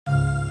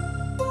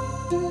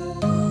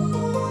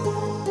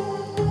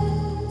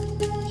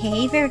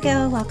Hey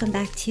Virgo, welcome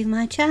back to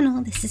my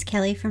channel. This is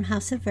Kelly from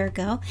House of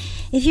Virgo.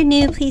 If you're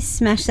new, please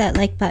smash that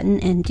like button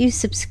and do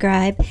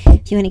subscribe.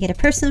 If you want to get a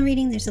personal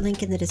reading, there's a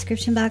link in the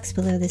description box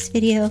below this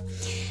video.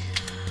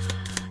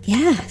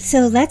 Yeah,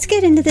 so let's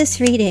get into this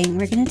reading.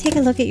 We're going to take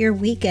a look at your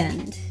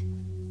weekend.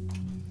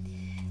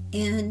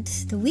 And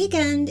the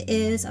weekend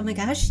is, oh my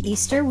gosh,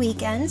 Easter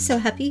weekend. So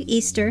happy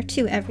Easter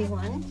to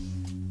everyone.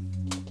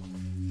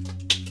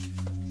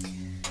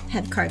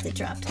 Had a card that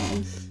dropped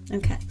in.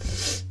 Okay.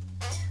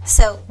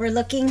 So we're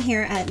looking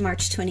here at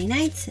March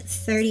 29th,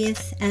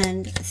 30th,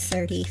 and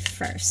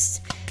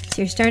 31st.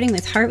 So you're starting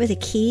with Heart with a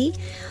Key,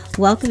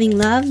 welcoming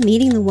love,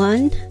 meeting the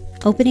one,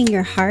 opening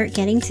your heart,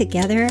 getting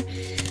together.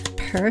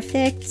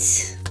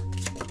 Perfect.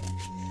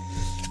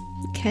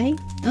 Okay.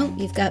 Oh,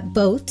 you've got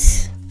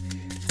Boat.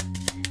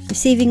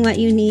 Receiving what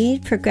you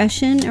need,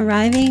 progression,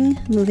 arriving,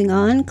 moving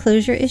on,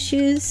 closure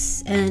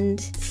issues, and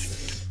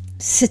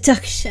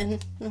seduction.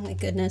 Oh my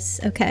goodness.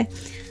 Okay.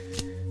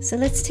 So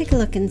let's take a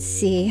look and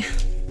see.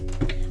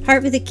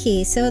 Heart with a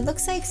Key. So it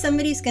looks like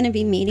somebody's going to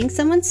be meeting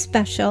someone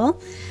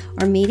special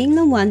or meeting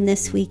the one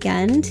this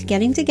weekend,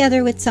 getting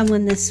together with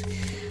someone this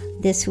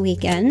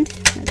weekend.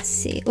 Let's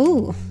see.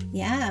 Ooh,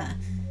 yeah.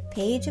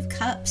 Page of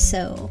Cups.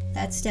 So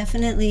that's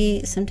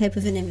definitely some type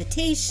of an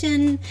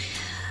invitation.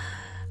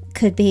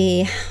 Could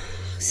be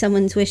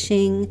someone's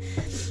wishing,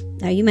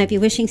 or you might be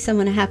wishing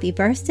someone a happy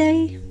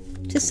birthday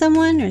to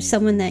someone, or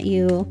someone that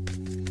you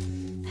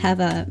have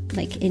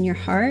like in your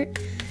heart.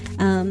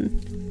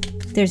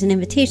 There's an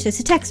invitation. It's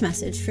a text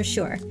message for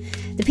sure.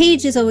 The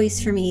page is always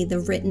for me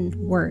the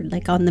written word,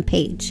 like on the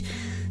page.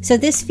 So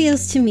this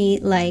feels to me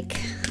like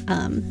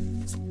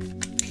an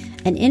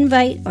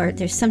invite, or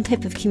there's some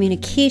type of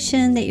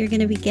communication that you're going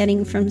to be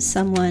getting from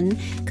someone.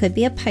 Could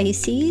be a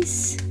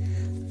Pisces.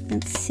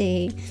 Let's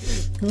see.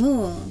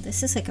 Ooh,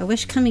 this is like a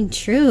wish coming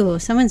true.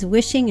 Someone's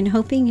wishing and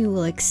hoping you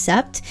will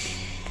accept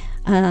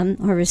or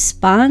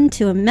respond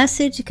to a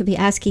message. It could be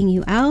asking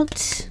you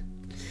out.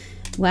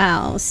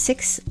 Wow,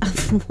 6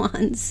 of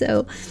Wands.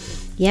 So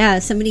yeah,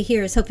 somebody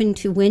here is hoping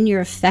to win your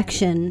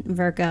affection,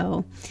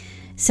 Virgo.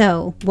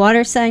 So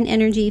water sign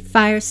energy,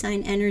 fire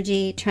sign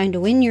energy, trying to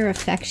win your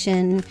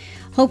affection,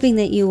 hoping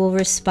that you will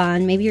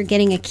respond. Maybe you're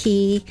getting a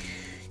key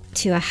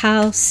to a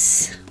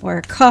house or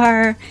a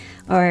car,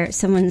 or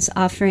someone's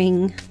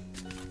offering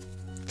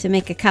to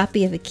make a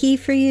copy of a key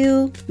for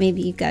you.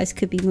 Maybe you guys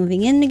could be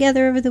moving in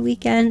together over the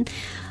weekend,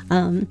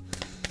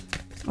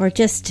 or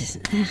just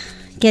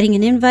getting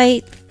an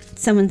invite.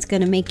 Someone's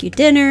going to make you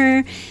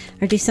dinner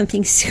or do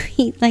something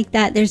sweet like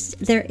that.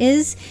 There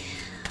is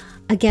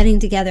a getting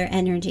together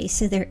energy.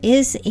 So there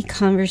is a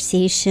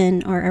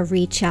conversation or a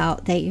reach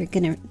out that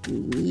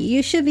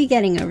you should be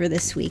getting over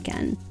this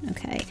weekend.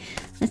 Okay.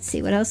 Let's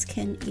see. What else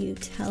can you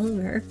tell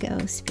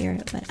Virgo,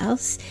 Spirit? What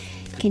else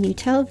can you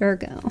tell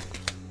Virgo?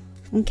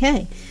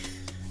 Okay.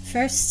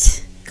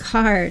 First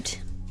card.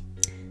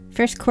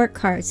 First court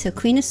card. So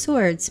Queen of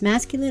Swords,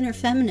 masculine or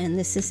feminine.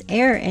 This is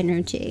air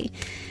energy.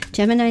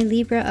 Gemini,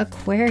 Libra,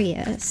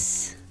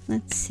 Aquarius.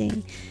 Let's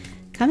see.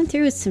 Coming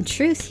through with some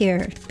truth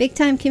here. Big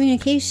time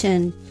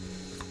communication.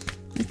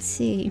 Let's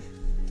see.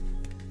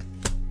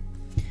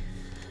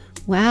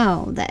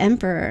 Wow, the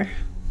Emperor.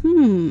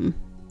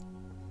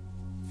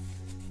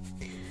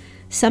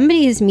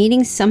 Somebody is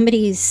meeting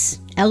somebody's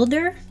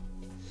elder,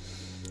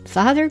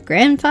 father,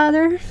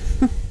 grandfather,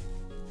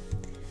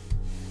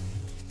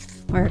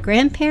 or a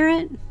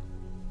grandparent.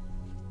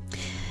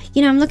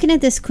 You know, I'm looking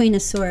at this Queen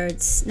of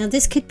Swords. Now,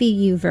 this could be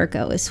you,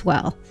 Virgo, as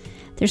well.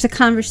 There's a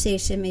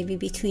conversation maybe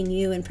between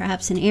you and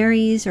perhaps an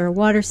Aries or a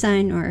water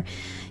sign, or,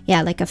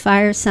 yeah, like a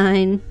fire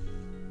sign.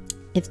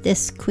 If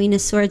this Queen of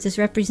Swords is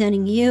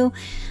representing you,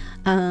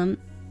 I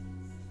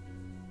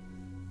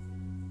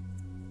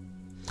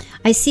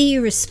see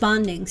you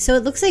responding. So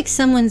it looks like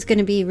someone's going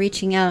to be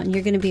reaching out and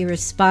you're going to be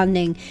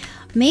responding.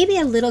 Maybe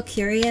a little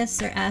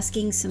curious, or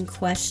asking some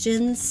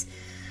questions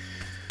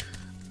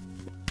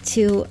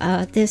to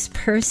this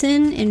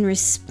person in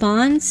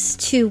response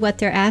to what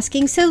they're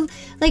asking. So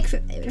like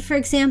for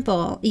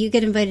example, you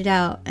get invited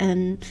out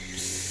and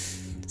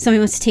somebody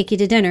wants to take you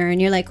to dinner and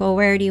you're like, well,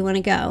 where do you want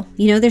to go?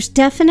 You know, there's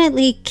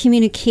definitely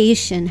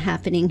communication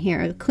happening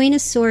here. The Queen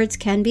of Swords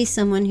can be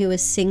someone who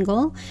is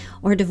single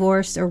or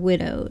divorced or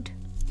widowed.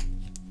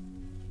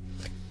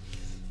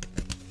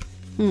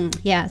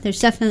 Yeah, there's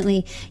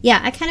definitely, yeah,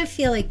 I kind of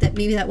feel like that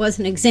maybe that was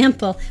an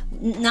example,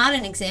 not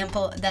an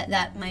example,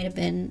 that might have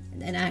been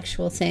an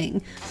actual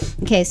thing.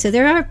 Okay, so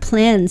there are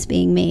plans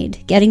being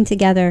made, getting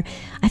together.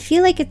 I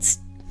feel like the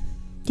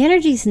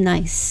energy's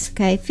nice,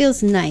 okay? It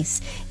feels nice.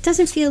 It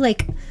doesn't feel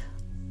like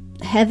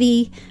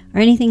heavy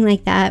or anything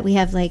like that. We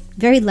have like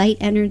very light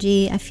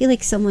energy. I feel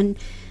like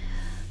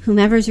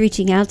whomever's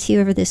reaching out to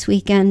you over this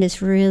weekend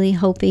is really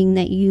hoping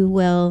that you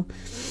will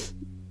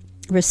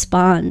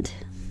respond.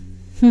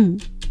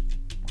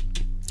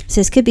 So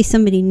this could be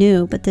somebody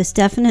new, but there's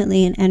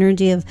definitely an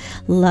energy of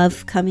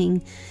love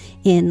coming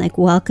in, like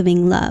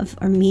welcoming love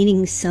or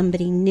meeting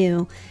somebody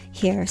new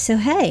here. So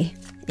hey,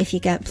 if you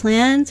got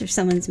plans, or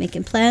someone's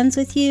making plans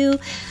with you,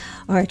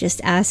 or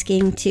just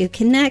asking to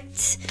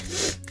connect,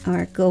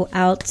 or go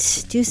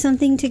out, do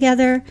something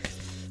together,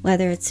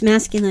 whether it's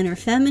masculine or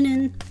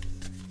feminine.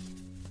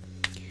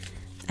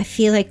 I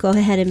feel like go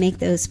ahead and make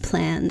those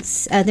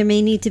plans. There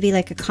may need to be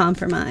like a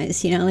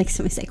compromise, you know, like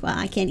somebody's like, well,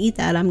 I can't eat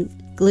that, I'm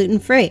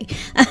gluten-free,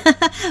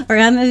 or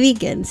I'm a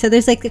vegan. So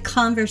there's like a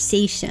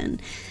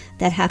conversation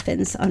that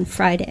happens on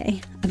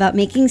Friday about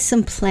making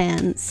some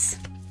plans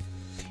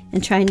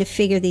and trying to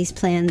figure these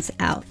plans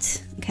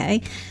out.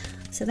 Okay,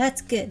 so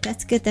that's good.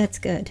 That's good. That's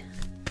good.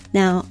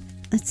 Now,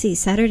 let's see.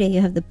 Saturday,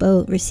 you have the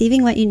boat,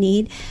 receiving what you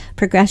need,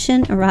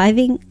 progression,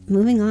 arriving,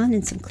 moving on,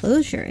 and some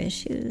closure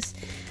issues.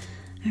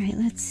 All right,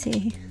 let's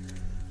see.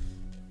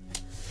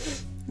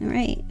 All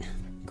right,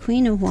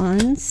 Queen of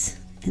Wands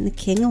and the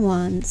King of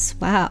Wands.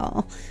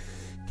 Wow.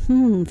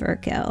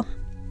 Virgo.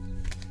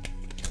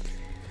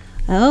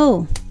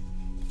 Oh.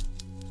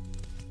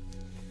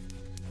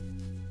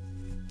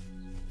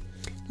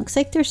 Looks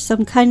like there's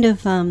some kind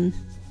of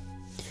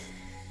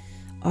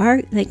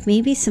like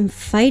maybe some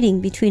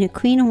fighting between a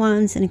Queen of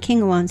Wands and a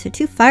King of Wands. So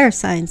two fire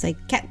signs,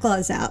 like cat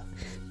claws out.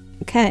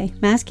 Okay,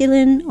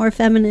 masculine or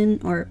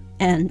feminine,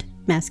 and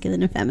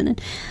masculine and feminine.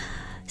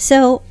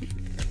 So,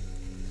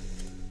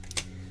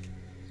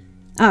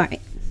 all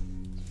right.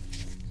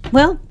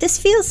 Well, this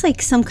feels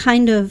like some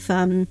kind of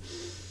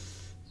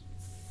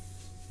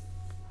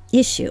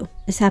issue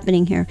is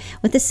happening here.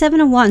 With the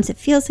Seven of Wands, it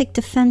feels like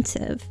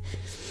defensive.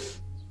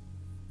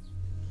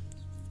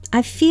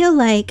 I feel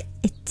like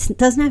it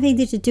doesn't have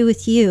anything to do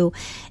with you.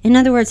 In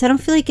other words, I don't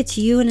feel like it's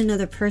you and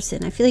another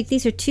person. I feel like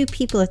these are two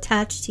people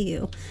attached to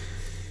you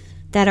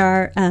that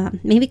are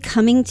maybe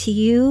coming to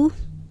you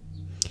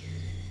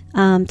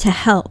to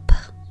help.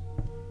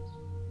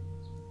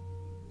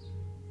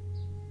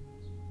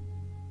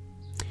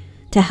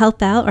 To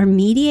help out or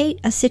mediate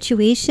a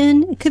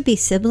situation. It could be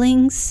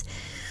siblings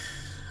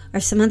or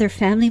some other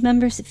family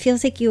members. It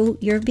feels like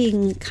you're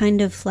being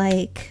kind of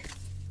like...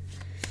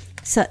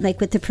 So, like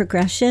with the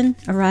progression,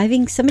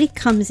 arriving, somebody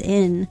comes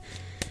in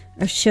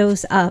or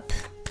shows up.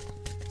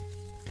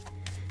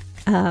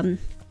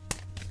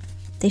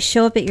 They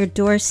show up at your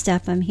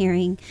doorstep, I'm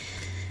hearing,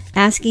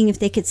 asking if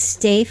they could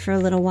stay for a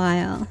little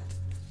while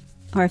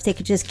or if they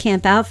could just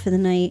camp out for the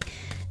night.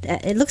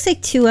 It looks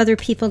like two other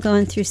people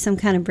going through some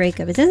kind of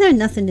breakup. It doesn't have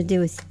nothing to do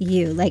with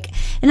you. Like,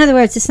 in other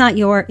words, it's not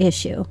your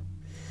issue.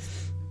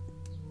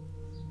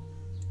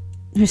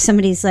 Or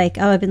somebody's like,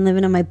 oh, I've been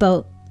living on my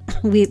boat.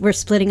 We're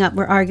splitting up,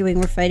 we're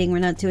arguing, we're fighting, we're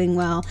not doing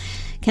well.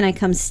 Can I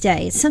come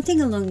stay? It's something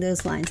along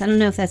those lines. I don't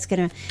know if that's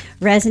going to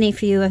resonate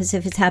for you as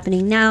if it's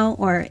happening now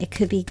or it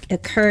could be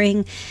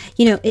occurring.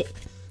 You know,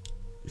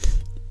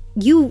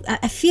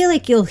 I feel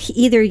like you'll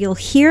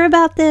hear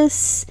about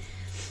this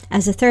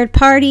as a third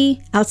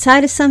party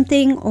outside of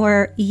something,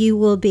 or you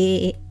will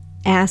be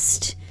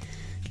asked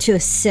to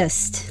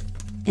assist.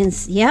 And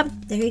yep,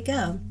 there you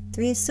go.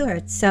 Three of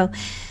Swords. So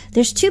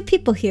there's two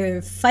people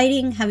here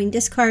fighting, having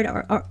discord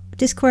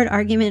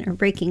argument, or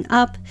breaking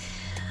up,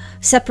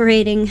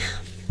 separating.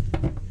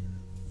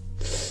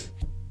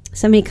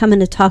 Somebody coming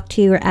to talk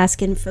to you or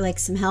asking for like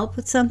some help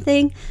with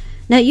something.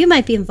 Now you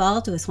might be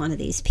involved with one of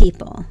these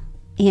people,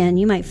 and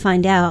you might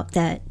find out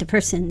that the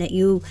person that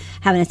you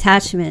have an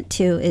attachment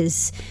to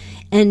is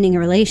ending a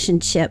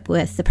relationship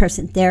with the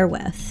person they're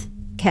with.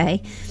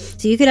 Okay,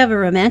 so you could have a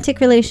romantic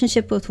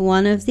relationship with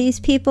one of these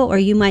people, or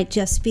you might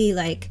just be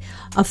like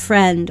a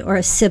friend or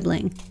a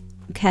sibling.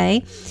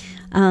 Okay,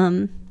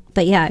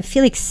 but yeah, I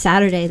feel like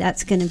Saturday,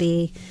 that's going to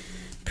be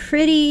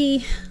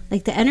pretty,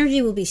 like the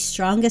energy will be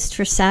strongest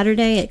for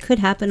Saturday. It could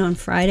happen on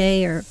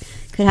Friday or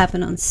could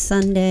happen on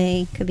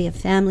Sunday. Could be a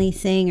family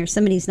thing, or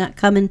somebody's not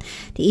coming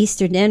to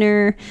Easter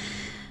dinner,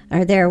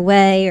 or they're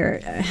away,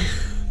 or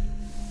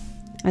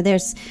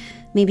there's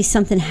maybe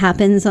something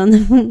happens on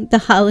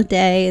the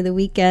holiday, the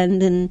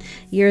weekend, and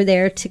you're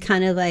there to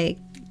kind of like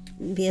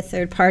be a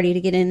third party to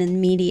get in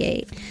and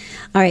mediate.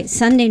 All right,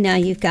 Sunday now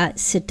you've got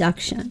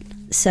seduction.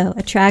 So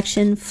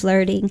attraction,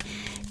 flirting,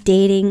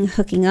 dating,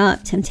 hooking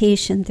up,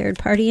 temptation, third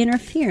party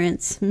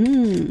interference.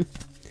 It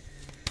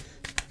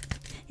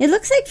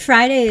looks like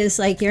Friday is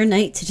like your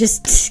night to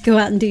just go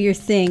out and do your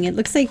thing. It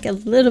looks like a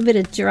little bit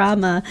of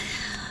drama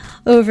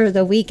over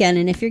the weekend.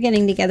 And if you're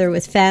getting together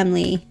with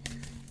family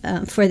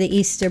for the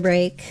Easter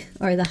break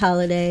or the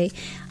holiday,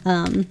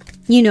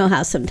 you know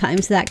how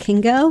sometimes that can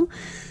go.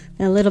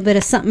 A little bit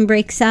of something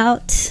breaks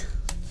out.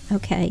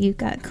 Okay, you've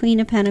got Queen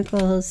of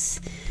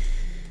Pentacles.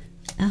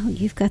 Oh,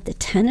 you've got the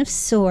Ten of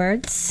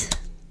Swords.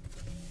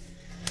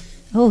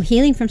 Oh,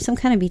 healing from some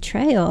kind of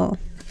betrayal.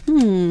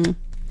 And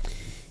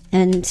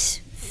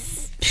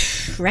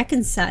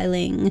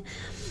reconciling.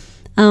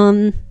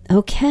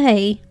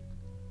 Okay.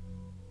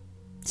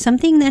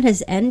 Something that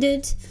has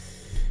ended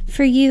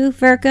for you,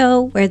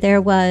 Virgo, where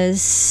there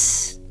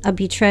was a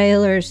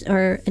betrayal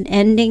or an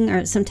ending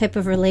or some type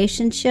of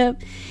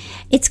relationship.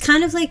 It's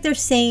kind of like they're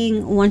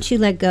saying once you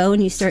let go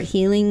and you start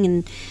healing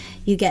and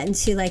you get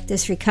into like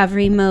this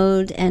recovery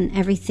mode and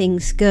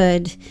everything's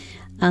good,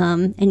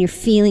 and you're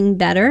feeling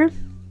better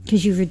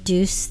because you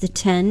reduce the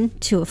 10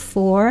 to a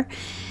 4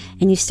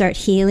 and you start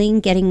healing,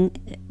 getting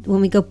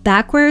when we go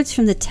backwards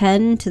from the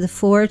 10 to the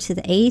 4 to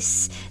the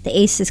ace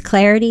is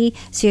clarity.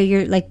 So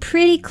you're like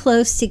pretty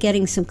close to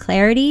getting some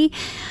clarity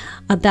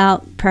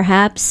about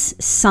perhaps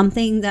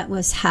something that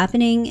was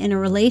happening in a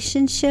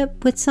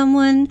relationship with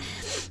someone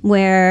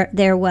where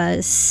there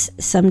was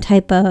some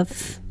type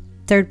of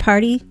third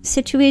party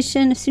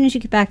situation. As soon as you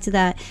get back to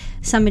that,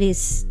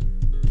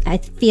 I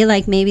feel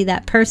like maybe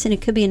that person,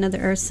 it could be another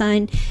earth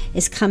sign,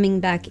 is coming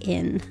back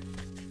in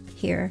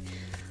here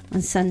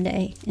on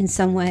Sunday in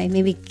some way.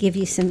 Maybe give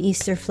you some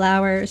Easter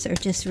flowers or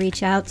just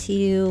reach out to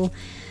you.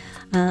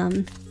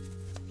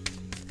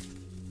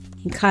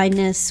 In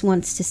kindness,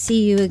 wants to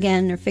see you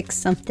again or fix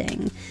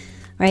something,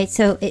 right?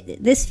 So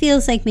this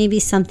feels like maybe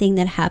something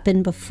that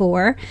happened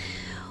before,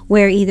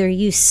 where either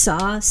you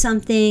saw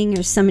something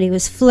or somebody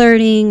was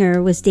flirting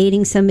or was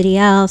dating somebody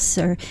else,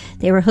 or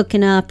they were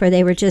hooking up, or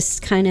they were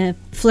just kind of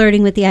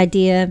flirting with the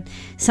idea,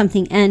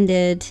 something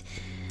ended,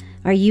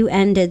 or you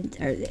ended,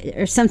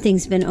 or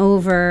something's been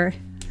over,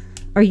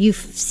 or you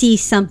see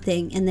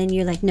something and then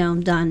you're like, no,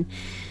 I'm done.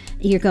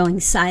 You're going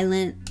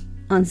silent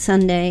on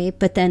Sunday,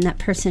 but then that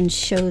person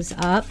shows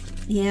up.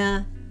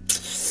 Yeah,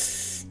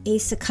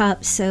 Ace of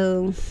Cups.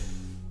 So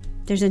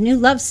there's a new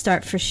love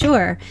start for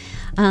sure.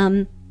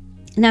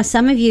 Now,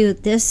 some of you,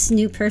 this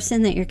new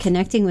person that you're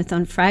connecting with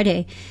on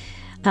Friday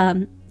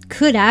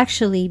could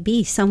actually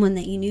be someone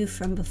that you knew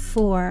from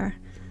before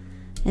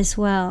as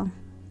well,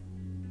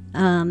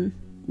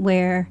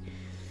 where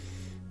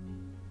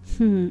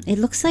it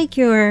looks like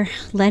you're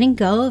letting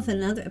go of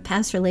a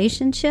past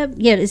relationship.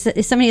 Yeah, is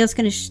somebody else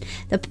going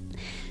to...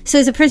 So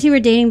is the person you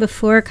were dating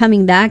before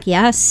coming back?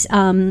 Yes.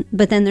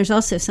 But then there's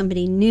also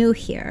somebody new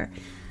here.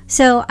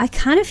 So I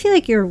kind of feel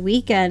like your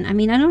weekend, I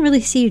mean, I don't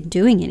really see you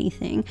doing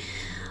anything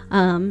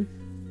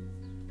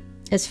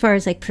as far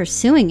as like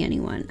pursuing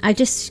anyone. I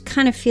just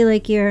kind of feel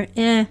like you're,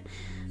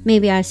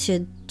 maybe I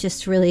should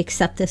just really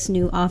accept this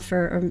new offer.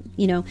 Or,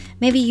 you know,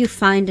 maybe you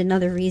find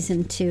another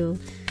reason to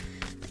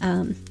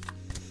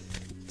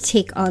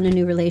take on a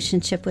new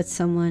relationship with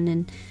someone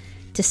and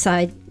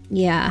decide,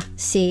 yeah,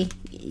 see,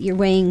 you're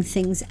weighing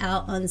things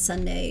out on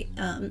Sunday,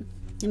 and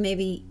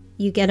maybe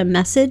you get a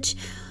message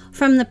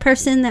from the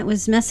person that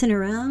was messing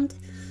around,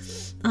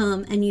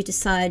 and you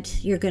decide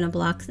you're going to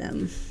block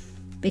them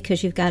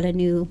because you've got a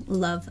new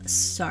love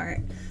start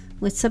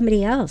with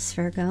somebody else,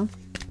 Virgo.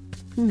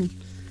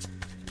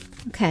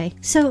 Okay,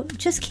 so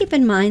just keep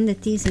in mind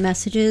that these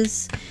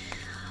messages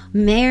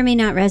may or may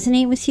not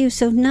resonate with you.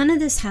 So none of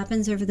this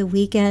happens over the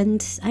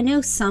weekend. I know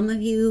some of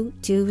you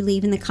do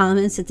leave in the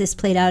comments that this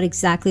played out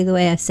exactly the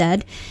way I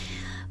said,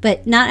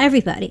 but not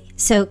everybody.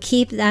 So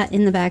keep that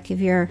in the back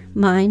of your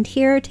mind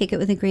here. Take it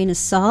with a grain of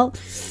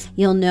salt.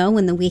 You'll know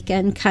when the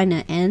weekend kind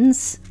of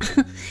ends.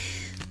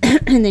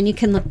 And then you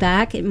can look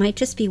back. It might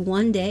just be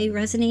one day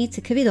resonates.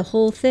 It could be the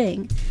whole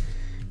thing,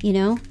 you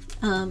know.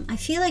 I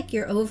feel like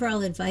your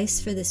overall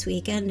advice for this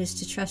weekend is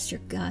to trust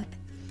your gut.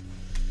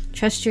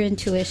 Trust your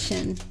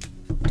intuition.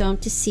 Don't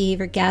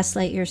deceive or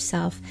gaslight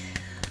yourself.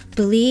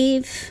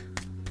 Believe.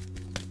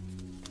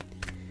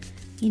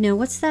 You know,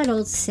 what's that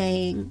old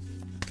saying?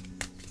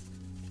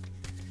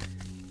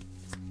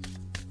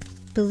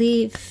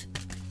 Believe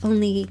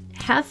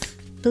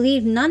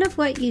none of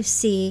what you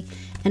see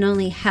and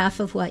only half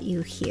of what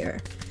you hear,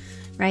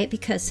 right?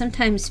 Because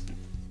sometimes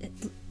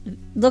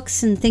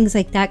looks and things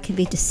like that can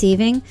be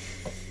deceiving.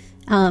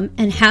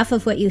 And half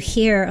of what you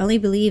hear, only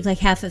believe like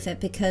half of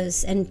it,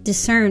 and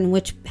discern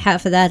which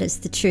half of that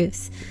is the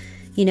truth.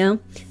 You know,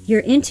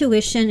 your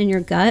intuition and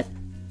your gut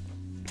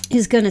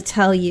is going to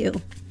tell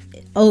you,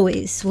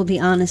 always will be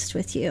honest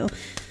with you.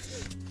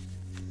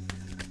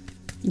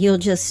 You'll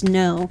just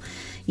know.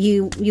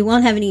 You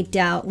won't have any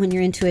doubt when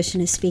your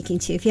intuition is speaking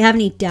to you. If you have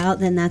any doubt,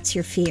 then that's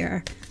your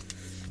fear.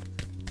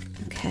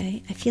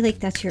 Okay, I feel like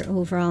that's your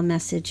overall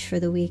message for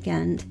the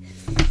weekend.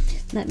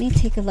 Let me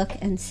take a look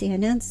and see. I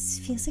know this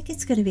feels like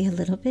it's going to be a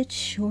little bit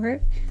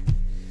short.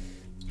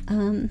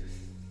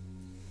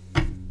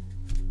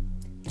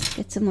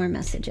 Get some more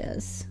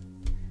messages.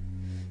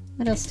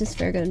 What else does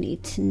Virgo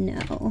need to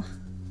know?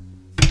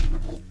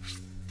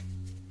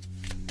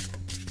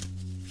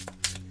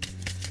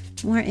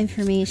 More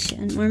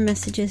information, more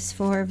messages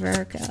for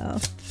Virgo.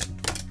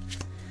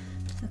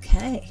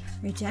 Okay,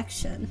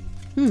 rejection.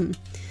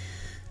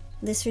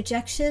 This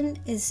rejection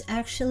is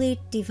actually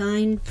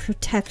divine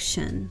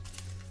protection.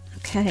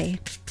 Okay,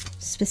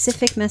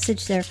 specific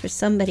message there for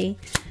somebody.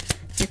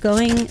 If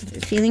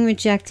you're feeling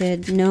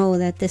rejected, know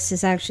that this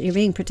is actually, you're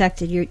being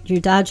protected. You're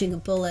dodging a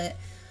bullet.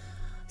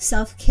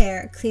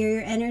 Self-care, clear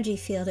your energy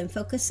field and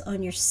focus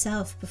on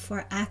yourself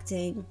before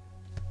acting.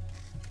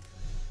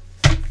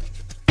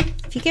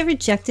 If you get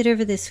rejected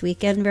over this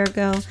weekend,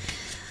 Virgo,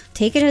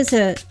 take it as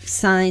a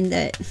sign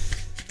that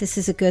this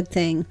is a good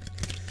thing.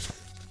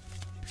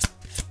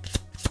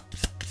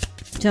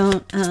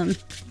 Don't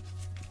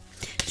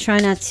try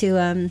not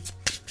to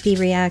be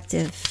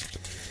reactive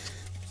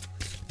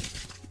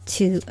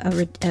to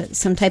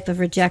some type of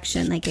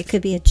rejection. Like it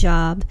could be a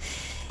job,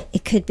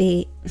 it could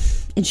be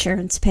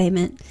insurance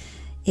payment,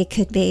 it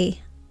could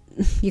be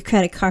your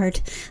credit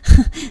card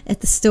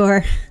at the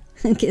store.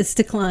 gets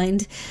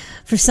declined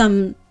for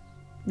some,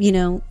 you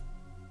know,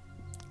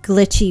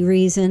 glitchy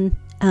reason.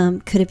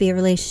 Could it be a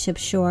relationship?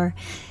 Sure.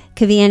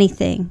 Could be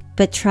anything.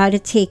 But try to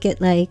take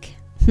it like,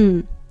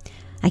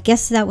 I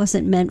guess that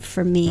wasn't meant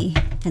for me,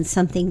 and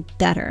something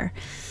better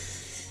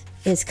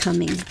is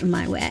coming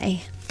my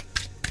way.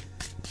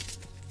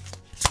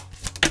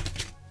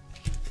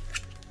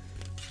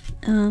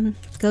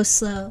 Go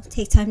slow.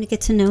 Take time to get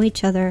to know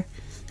each other.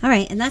 All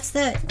right, and that's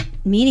the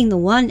meeting the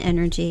one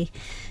energy.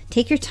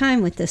 Take your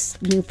time with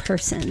this new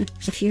person.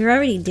 If you're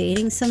already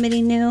dating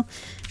somebody new,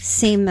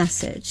 same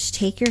message.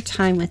 Take your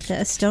time with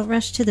this. Don't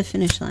rush to the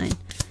finish line.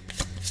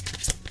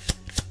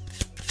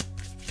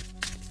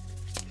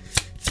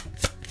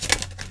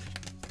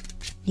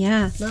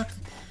 Yeah, look,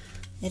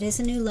 it is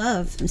a new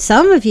love. And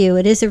some of you,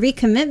 it is a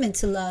recommitment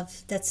to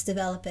love that's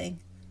developing,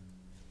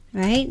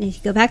 right? And if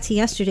you go back to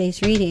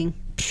yesterday's reading,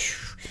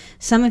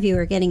 some of you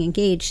are getting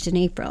engaged in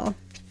April,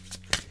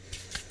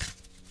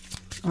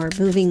 or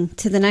moving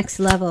to the next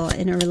level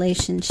in a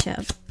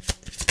relationship.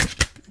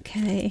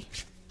 Okay.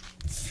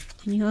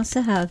 And you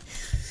also have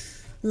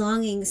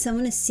longing.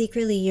 Someone is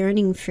secretly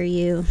yearning for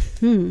you.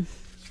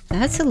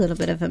 That's a little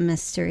bit of a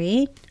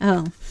mystery.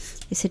 Oh,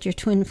 you said your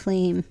twin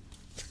flame.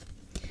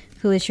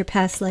 Who is your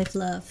past life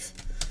love?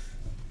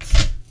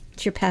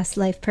 It's your past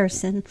life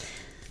person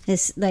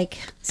is like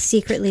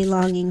secretly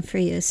longing for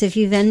you. So if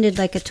you've ended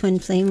like a twin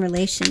flame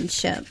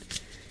relationship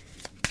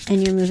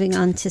and you're moving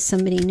on to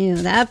somebody new,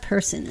 that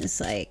person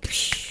is like,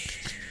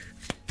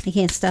 I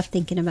can't stop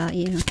thinking about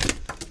you.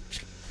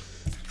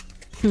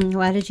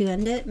 Why did you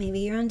end it? Maybe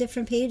you're on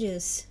different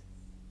pages.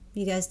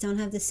 You guys don't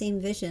have the same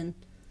vision.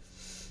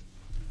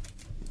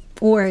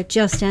 Or it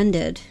just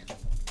ended.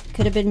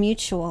 Could have been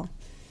mutual.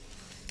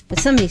 But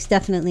somebody's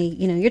definitely,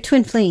 you know, your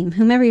twin flame,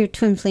 whomever your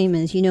twin flame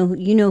is, you know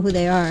who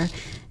they are,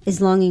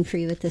 is longing for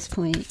you at this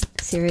point.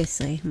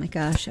 Seriously. Oh my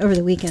gosh. Over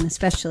the weekend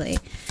especially.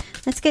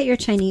 Let's get your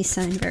Chinese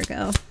sign,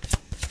 Virgo.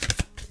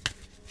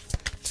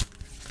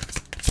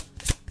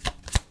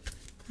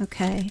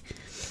 Okay.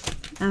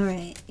 All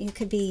right. You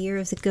could be year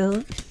of the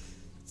goat.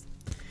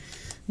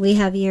 We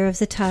have year of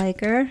the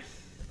tiger.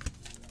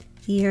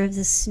 Year of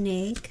the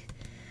snake.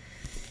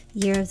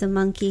 Year of the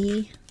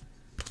monkey.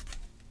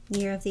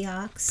 Year of the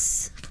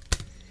ox.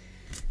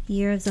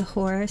 Year of the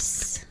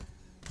horse.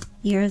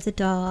 Year of the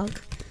dog.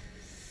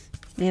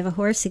 We have a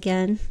horse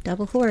again.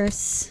 Double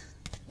horse.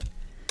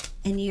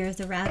 And year of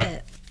the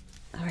rabbit.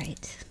 All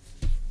right.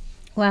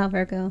 Wow,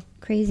 Virgo.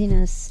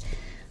 Craziness.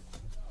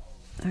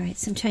 All right,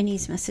 some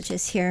Chinese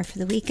messages here for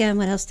the weekend.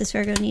 What else does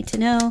Virgo need to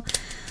know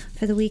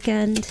for the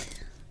weekend?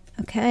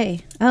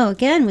 Okay. Oh,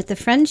 again, with the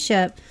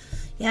friendship.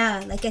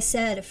 Yeah, like I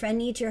said, a friend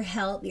needs your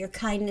help, your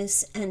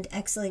kindness, and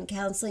excellent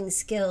counseling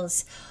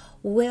skills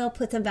will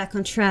put them back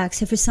on track.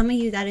 So for some of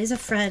you, that is a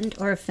friend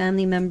or a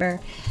family member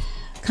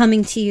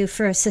coming to you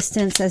for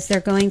assistance as they're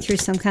going through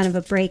some kind of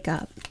a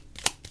breakup.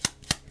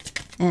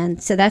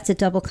 And so that's a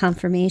double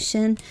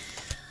confirmation.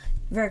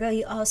 Virgo,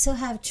 you also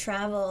have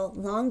travel.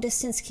 Long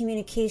distance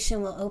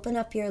communication will open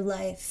up your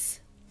life.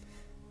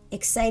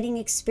 Exciting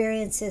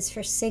experiences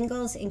for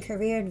singles and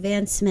career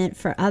advancement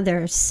for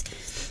others.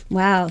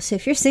 Wow. So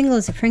if you're single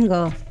as a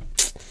Pringle,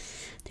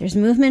 there's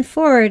movement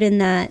forward in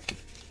that.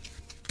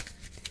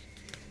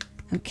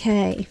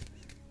 Okay.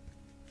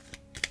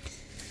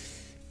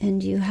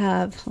 And you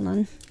have, hold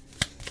on.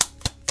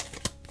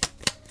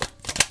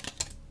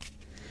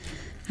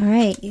 All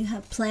right, you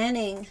have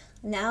planning.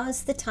 Now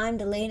is the time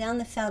to lay down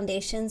the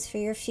foundations for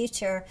your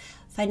future.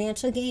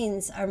 Financial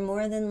gains are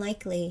more than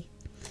likely.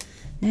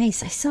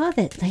 Nice. I saw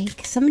that,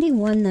 like, somebody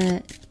won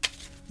the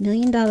 $1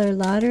 million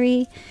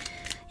lottery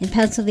in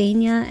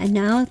Pennsylvania, and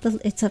now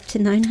it's up to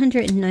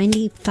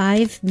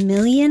 $995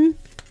 million.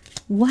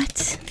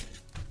 What?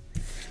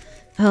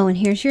 Oh, and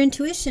here's your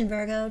intuition,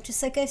 Virgo.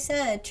 Just like I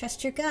said,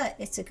 trust your gut.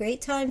 It's a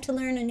great time to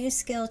learn a new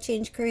skill,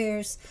 change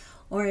careers,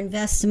 or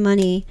invest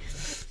money.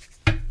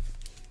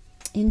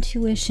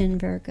 Intuition,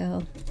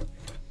 Virgo.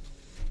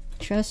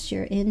 Trust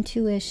your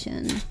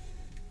intuition.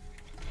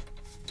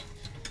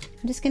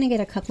 I'm just going to get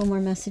a couple more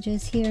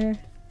messages here.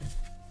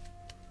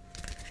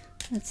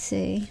 Let's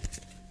see.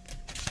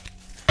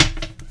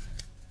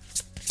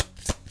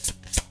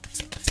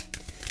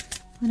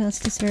 What else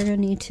does Virgo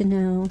need to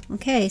know?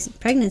 Okay, so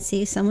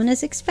pregnancy. Someone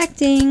is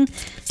expecting.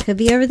 Could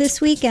be over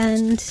this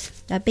weekend.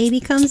 That baby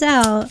comes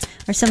out.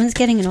 Or someone's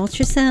getting an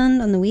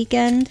ultrasound on the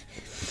weekend.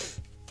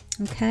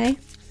 Okay.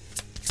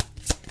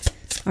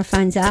 Or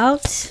finds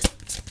out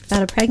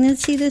about a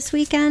pregnancy this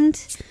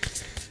weekend.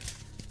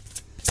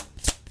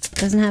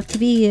 Doesn't have to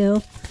be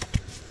you.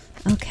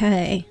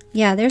 Okay.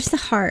 Yeah, there's the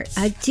heart.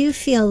 I do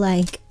feel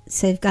like,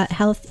 so you've got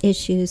health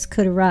issues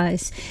could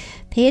arise.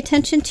 Pay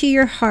attention to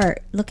your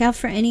heart. Look out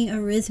for any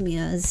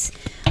arrhythmias.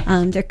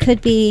 There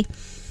could be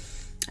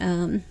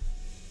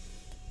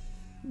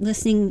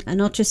listening an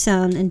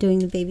ultrasound and doing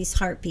the baby's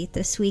heartbeat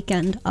this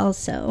weekend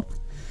also.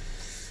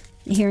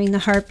 Hearing the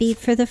heartbeat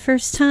for the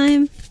first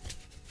time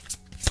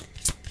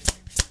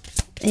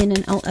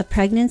in a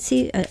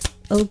pregnancy, a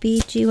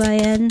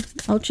OB/GYN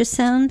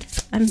ultrasound.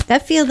 I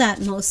feel that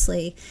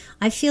mostly.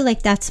 I feel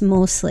like that's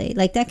mostly,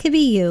 like that could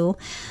be you.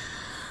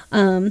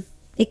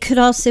 It could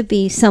also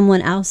be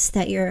someone else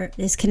that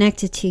is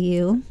connected to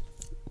you.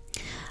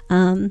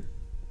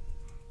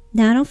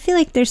 Now, I don't feel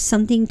like there's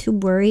something to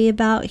worry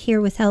about here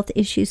with health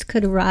issues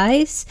could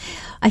arise.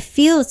 I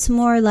feel it's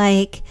more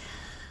like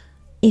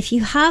if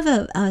you have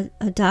a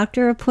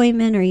doctor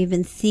appointment or you've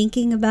been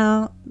thinking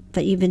about,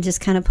 but you've been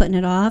just kind of putting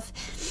it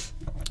off,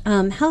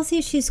 health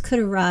issues could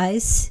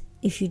arise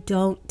if you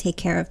don't take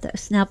care of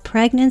this. Now,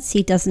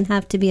 pregnancy doesn't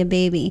have to be a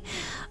baby.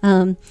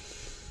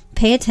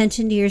 Pay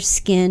attention to your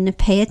skin.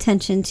 Pay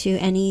attention to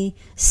any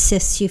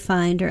cysts you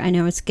find, or I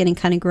know it's getting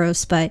kind of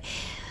gross, but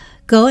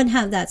go and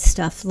have that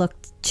stuff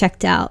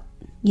checked out.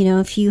 You know,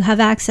 if you have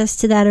access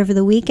to that over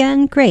the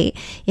weekend, great.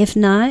 If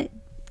not,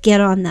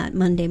 get on that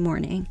Monday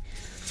morning.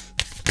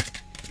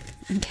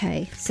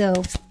 Okay, so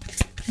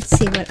let's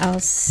see what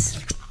else.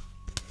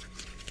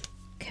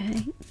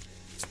 Okay.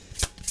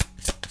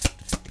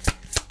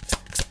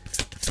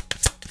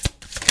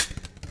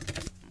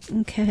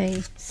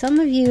 Okay,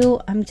 some of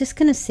you, I'm just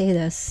going to say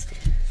this.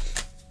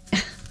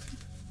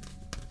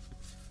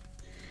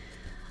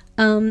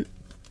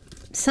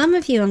 Some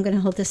of you, I'm going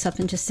to hold this up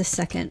in just a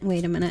second.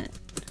 Wait a minute.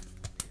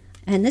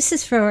 And this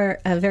is for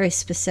a very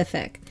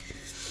specific.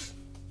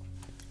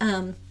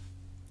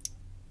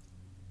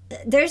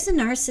 There's a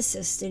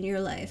narcissist in your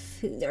life.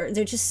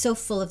 They're just so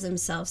full of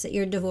themselves that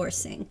you're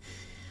divorcing.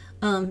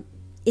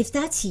 If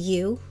that's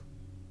you,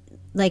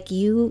 like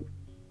you're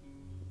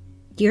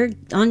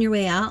on your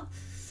way out,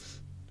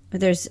 or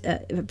there's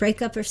a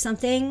breakup or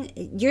something,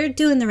 you're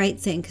doing the right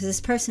thing because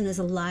this person is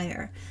a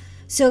liar.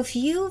 So if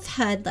you've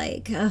had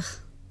like,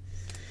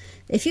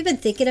 if you've been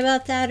thinking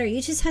about that, or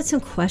you just had some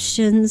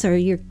questions, or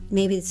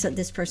maybe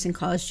this person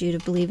caused you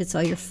to believe it's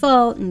all your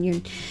fault and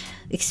you're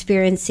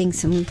experiencing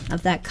some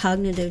of that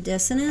cognitive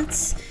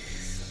dissonance,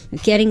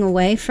 getting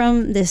away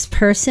from this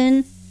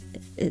person,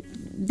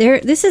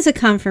 this is a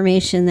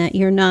confirmation that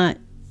you're not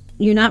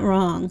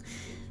wrong,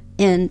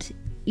 and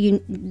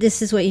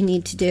this is what you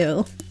need to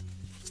do.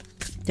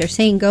 They're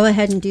saying go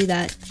ahead and do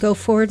that. Go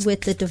forward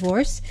with the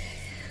divorce.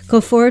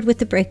 Go forward with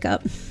the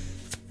breakup.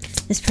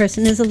 This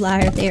person is a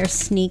liar. They are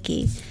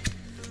sneaky.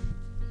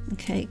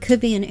 Okay, could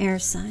be an air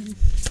sign.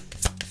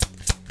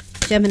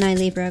 Gemini,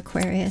 Libra,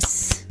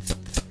 Aquarius.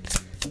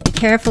 Be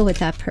careful with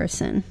that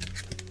person.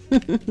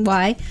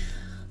 Why?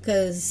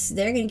 Because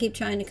they're going to keep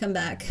trying to come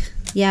back.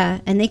 Yeah,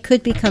 and they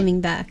could be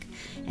coming back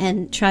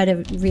and try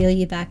to reel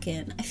you back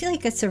in. I feel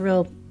like that's a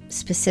real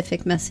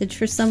specific message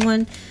for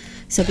someone.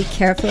 So be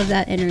careful of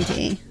that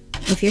energy.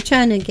 If you're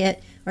trying to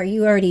get, or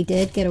you already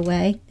did get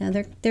away, now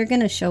they're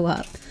going to show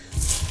up.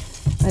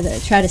 Or they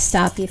try to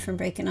stop you from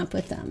breaking up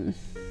with them.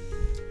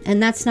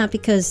 And that's not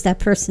because that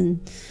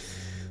person,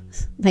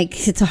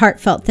 like, it's a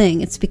heartfelt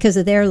thing. It's because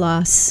of their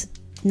loss,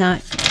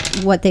 not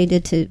what they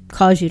did to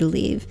cause you to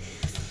leave.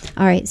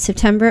 All right,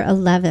 September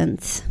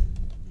 11th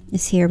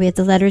is here. We have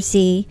the letter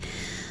Z.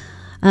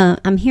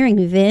 I'm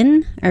hearing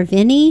Vin, or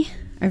Vinny,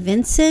 or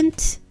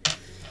Vincent.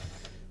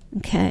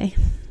 Okay.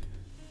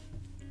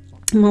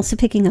 I'm also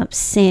picking up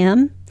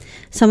Sam.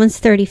 Someone's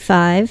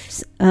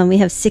 35. We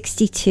have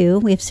 62.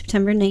 We have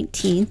September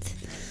 19th.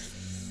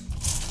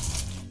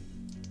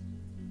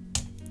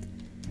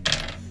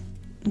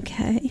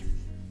 Okay.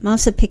 I'm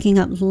also picking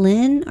up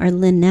Lynn or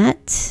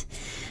Lynette.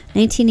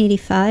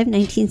 1985,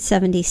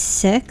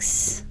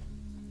 1976.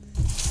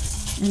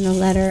 And the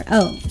letter,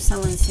 oh,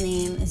 someone's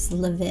name is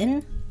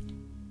Levin.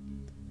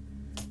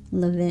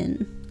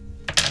 Levin.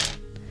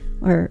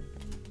 Or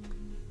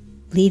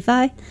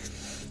Levi.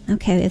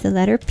 Okay, we have the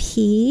letter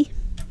P.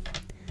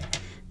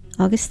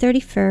 August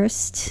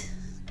 31st.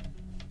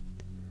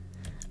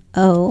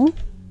 O.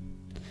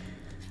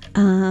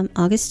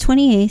 August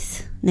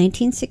 28th,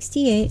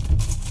 1968.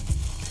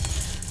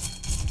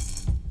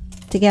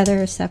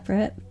 Together or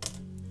separate.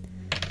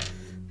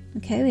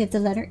 Okay, we have the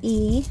letter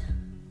E.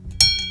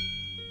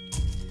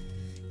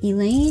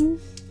 Elaine.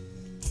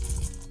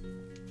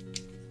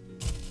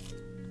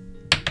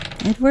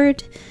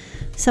 Edward.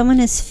 Someone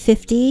is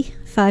 50.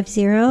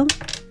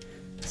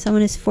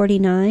 Someone is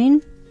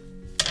 49.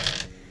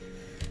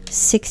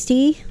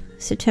 60.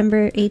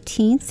 September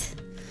 18th.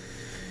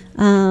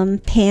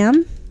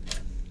 Pam.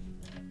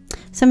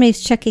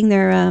 Somebody's checking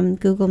their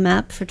Google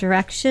map for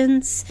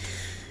directions.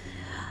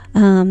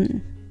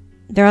 They're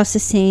also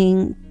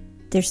saying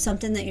there's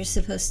something that you're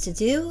supposed to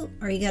do,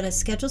 or you got to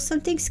schedule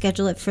something.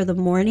 Schedule it for the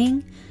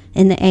morning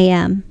in the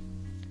AM.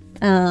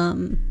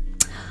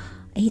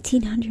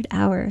 1,800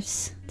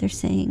 hours, they're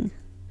saying.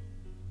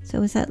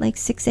 So is that like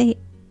 8?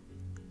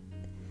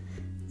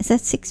 Is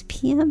that 6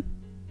 p.m.?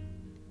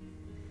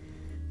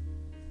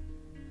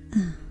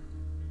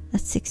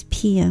 That's 6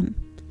 p.m.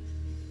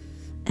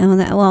 And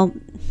well,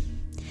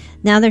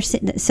 now they're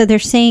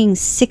saying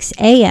 6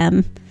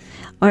 a.m.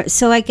 Or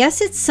so I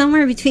guess it's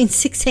somewhere between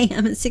 6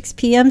 a.m. and 6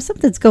 p.m.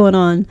 Something's going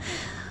on.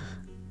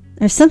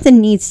 Or something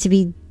needs to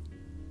be.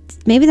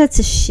 Maybe that's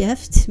a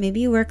shift. Maybe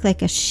you work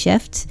like a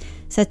shift.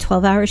 It's a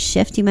 12-hour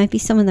shift. You might be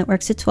someone that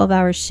works a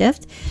 12-hour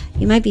shift.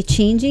 You might be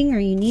changing, or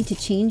you need to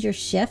change your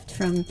shift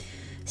from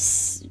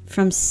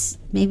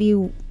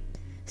the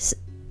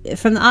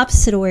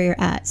opposite of where you're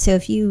at. So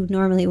if you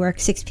normally work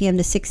 6 p.m.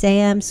 to 6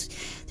 a.m.,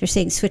 they're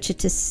saying switch it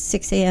to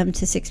 6 a.m.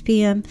 to 6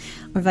 p.m.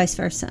 or vice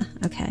versa.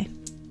 Okay.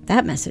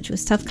 That message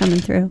was tough coming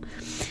through.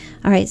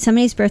 All right.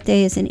 Somebody's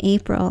birthday is in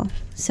April.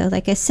 So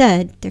like I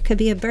said, there could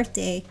be a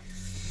birthday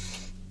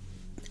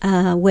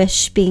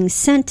wish being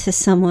sent to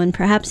someone,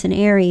 perhaps an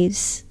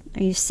Aries.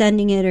 Are you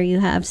sending it, or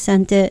you have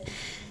sent it?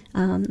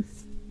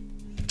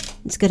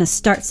 It's going to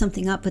start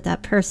something up with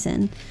that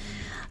person.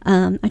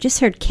 I just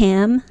heard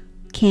Cam.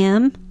 I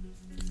don't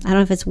know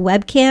if it's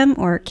webcam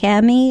or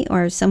Cammy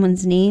or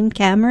someone's name,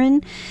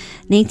 Cameron.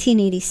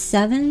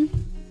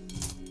 1987.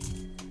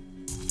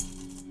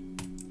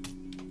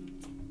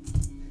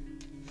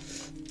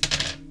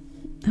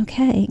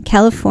 Okay,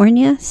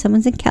 California.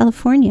 Someone's in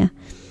California.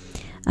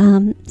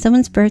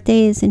 Someone's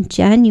birthday is in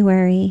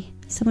January.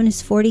 Someone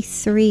is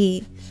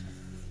 43.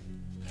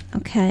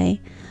 Okay.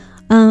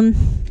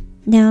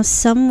 Now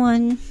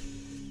someone,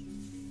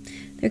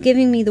 they're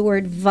giving me the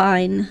word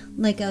vine,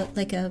 like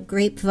a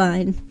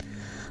grapevine,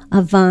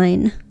 a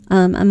vine.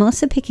 I'm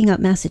also picking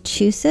up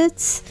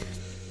Massachusetts.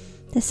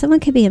 That someone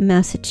could be in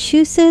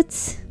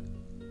Massachusetts,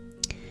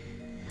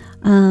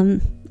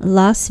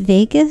 Las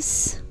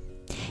Vegas,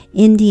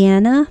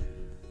 Indiana.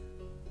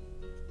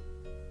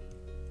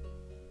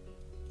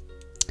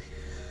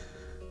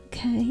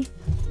 Okay.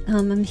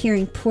 I'm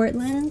hearing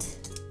Portland,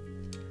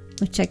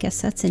 which I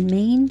guess that's in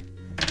Maine.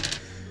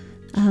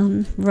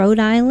 Rhode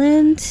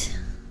Island,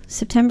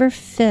 September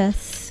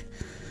 5th.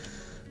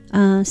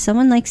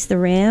 Someone likes the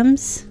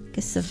Rams. I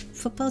guess the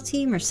football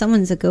team, or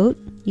someone's a goat.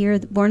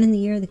 Born in the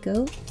year of the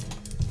goat.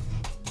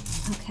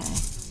 Okay.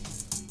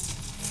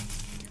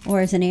 Or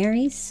as an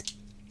Aries.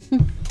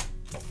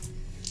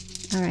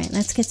 All right,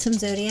 let's get some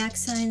zodiac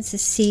signs to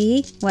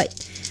see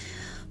what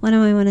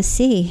do I want to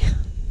see?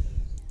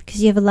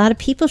 Because you have a lot of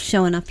people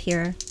showing up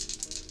here.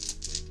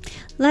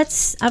 I'm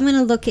going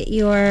to look at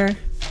your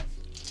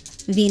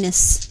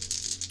Venus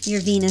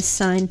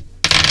sign.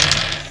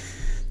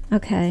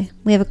 Okay,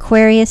 we have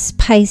Aquarius,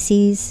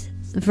 Pisces,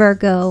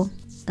 Virgo,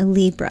 a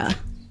Libra.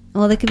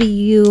 Well, that could be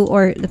you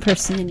or the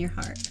person in your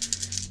heart.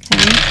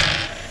 Okay.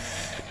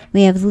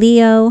 We have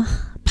Leo,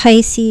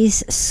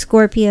 Pisces,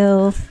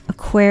 Scorpio,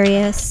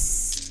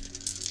 Aquarius,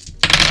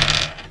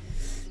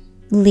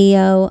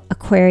 Leo,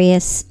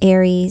 Aquarius,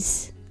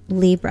 Aries,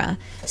 Libra.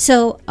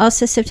 So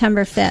also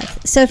September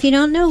 5th. So if you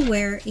don't know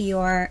where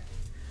your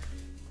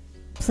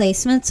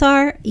placements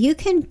are, you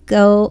can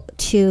go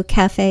to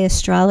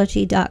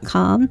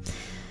cafeastrology.com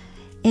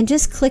and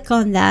just click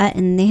on that,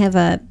 and they have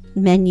a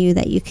menu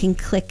that you can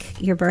click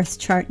your birth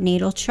chart,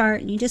 natal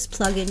chart, and you just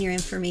plug in your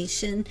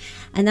information,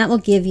 and that will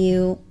give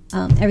you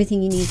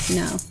everything you need to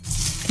know.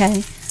 Okay,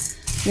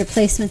 your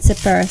placements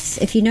at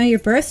birth. If you know your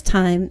birth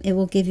time, it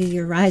will give you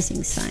your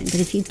rising sign, but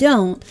if you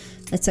don't,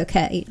 that's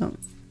okay.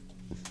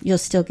 You'll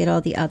still get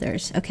all the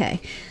others. Okay,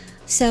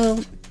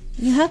 so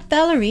you have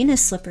ballerina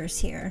slippers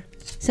here.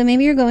 So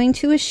maybe you're going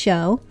to a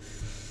show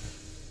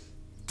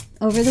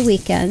over the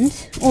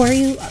weekend, or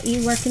you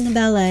work in the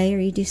ballet, or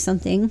you do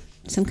something,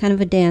 some kind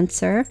of a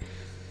dancer,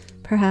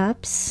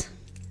 perhaps.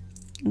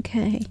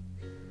 Okay.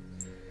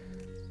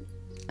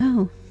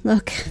 Oh,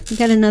 look, you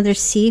got another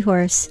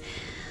seahorse.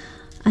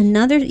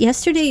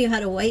 Yesterday you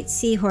had a white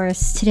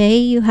seahorse. Today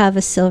you have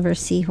a silver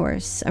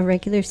seahorse, a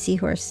regular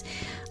seahorse.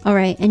 All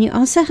right, and you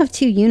also have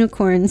 2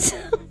 unicorns.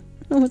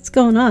 What's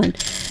going on?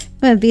 It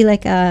would be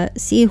like a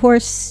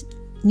seahorse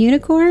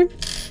unicorn.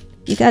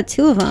 You got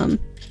 2 of them.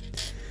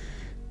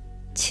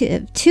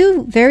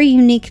 Two very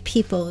unique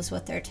people is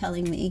what they're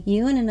telling me.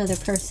 You and another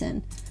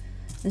person.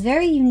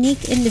 Very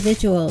unique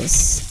individuals.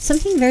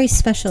 Something very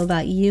special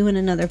about you and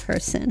another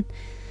person.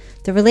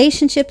 The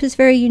relationship is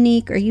very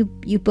unique, or you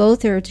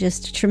both are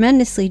just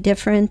tremendously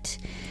different.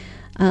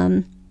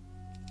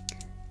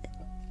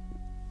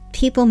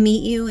 People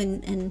meet you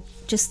and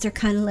just they're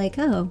kind of like,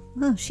 oh,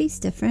 she's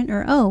different,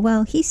 or oh,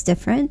 well, he's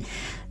different.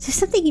 There's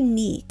something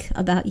unique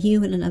about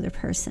you and another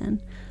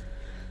person.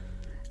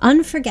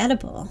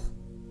 Unforgettable.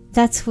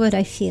 That's what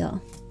I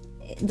feel.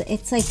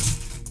 It's like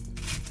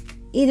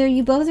either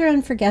you both are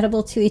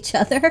unforgettable to each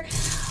other,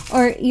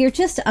 or you're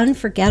just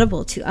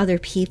unforgettable to other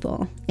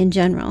people in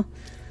general.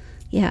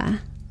 Yeah.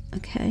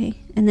 Okay.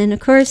 And then, of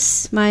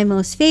course, my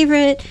most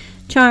favorite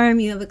charm,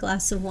 you have a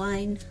glass of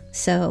wine.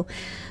 So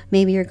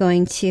maybe you're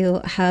going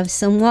to have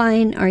some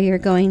wine, or you're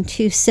going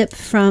to sip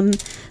from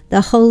the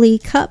holy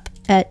cup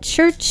at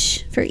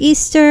church for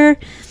Easter,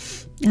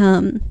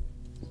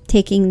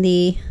 taking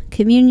the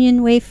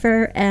communion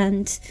wafer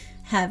and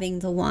having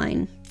the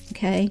wine.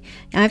 Okay,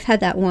 I've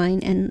had that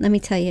wine, and let me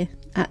tell you,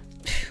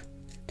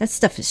 that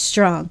stuff is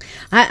strong.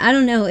 I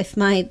don't know if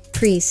my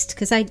priest,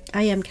 because I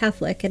am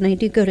Catholic and I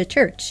do go to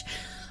church,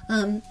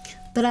 and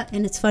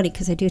it's funny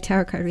because I do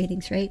tarot card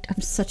readings, right?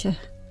 I'm such a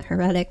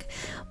heretic,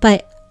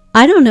 but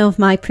I don't know if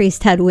my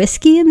priest had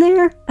whiskey in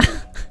there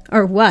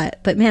or what,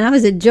 but man, I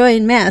was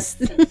enjoying mess.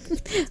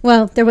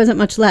 Well, there wasn't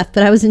much left,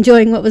 but I was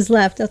enjoying what was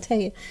left, I'll tell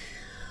you.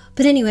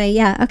 But anyway,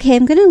 yeah, okay,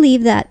 I'm going to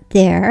leave that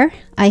there.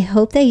 I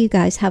hope that you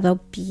guys have a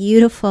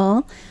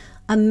beautiful,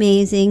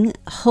 amazing,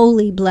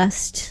 holy,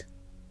 blessed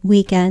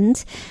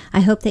weekend. I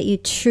hope that you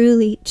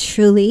truly,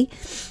 truly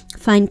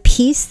find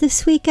peace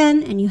this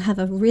weekend and you have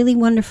a really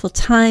wonderful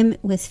time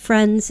with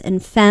friends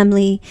and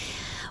family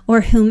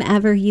or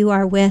whomever you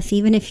are with.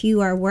 Even if you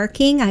are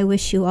working, I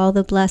wish you all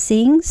the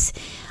blessings.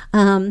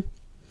 And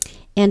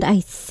I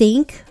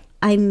think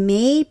I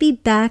may be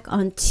back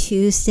on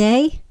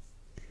Tuesday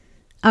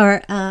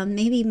or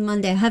maybe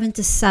Monday. I haven't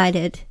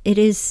decided. It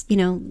is, you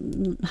know,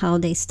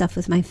 holiday stuff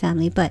with my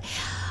family, but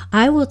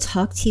I will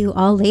talk to you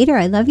all later.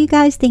 I love you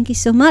guys. Thank you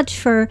so much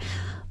for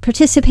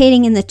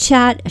participating in the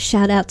chat. A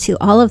shout out to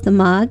all of the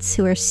mods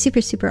who are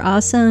super, super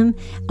awesome.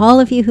 All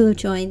of you who have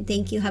joined,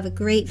 thank you. Have a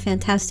great,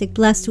 fantastic,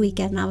 blessed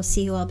weekend. I will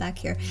see you all back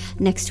here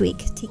next week.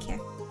 Take care.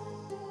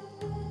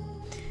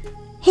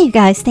 Hey you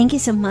guys, thank you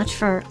so much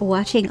for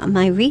watching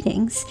my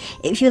readings.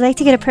 If you'd like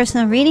to get a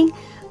personal reading,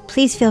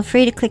 please feel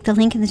free to click the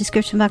link in the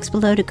description box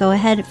below to go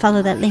ahead and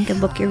follow that link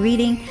and book your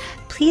reading.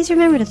 Please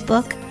remember to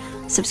book,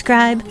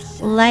 subscribe,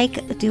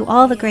 like, do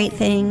all the great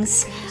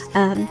things.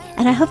 And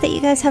I hope that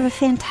you guys have a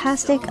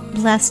fantastic,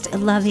 blessed,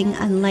 loving,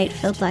 and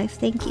light-filled life.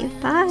 Thank you.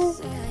 Bye.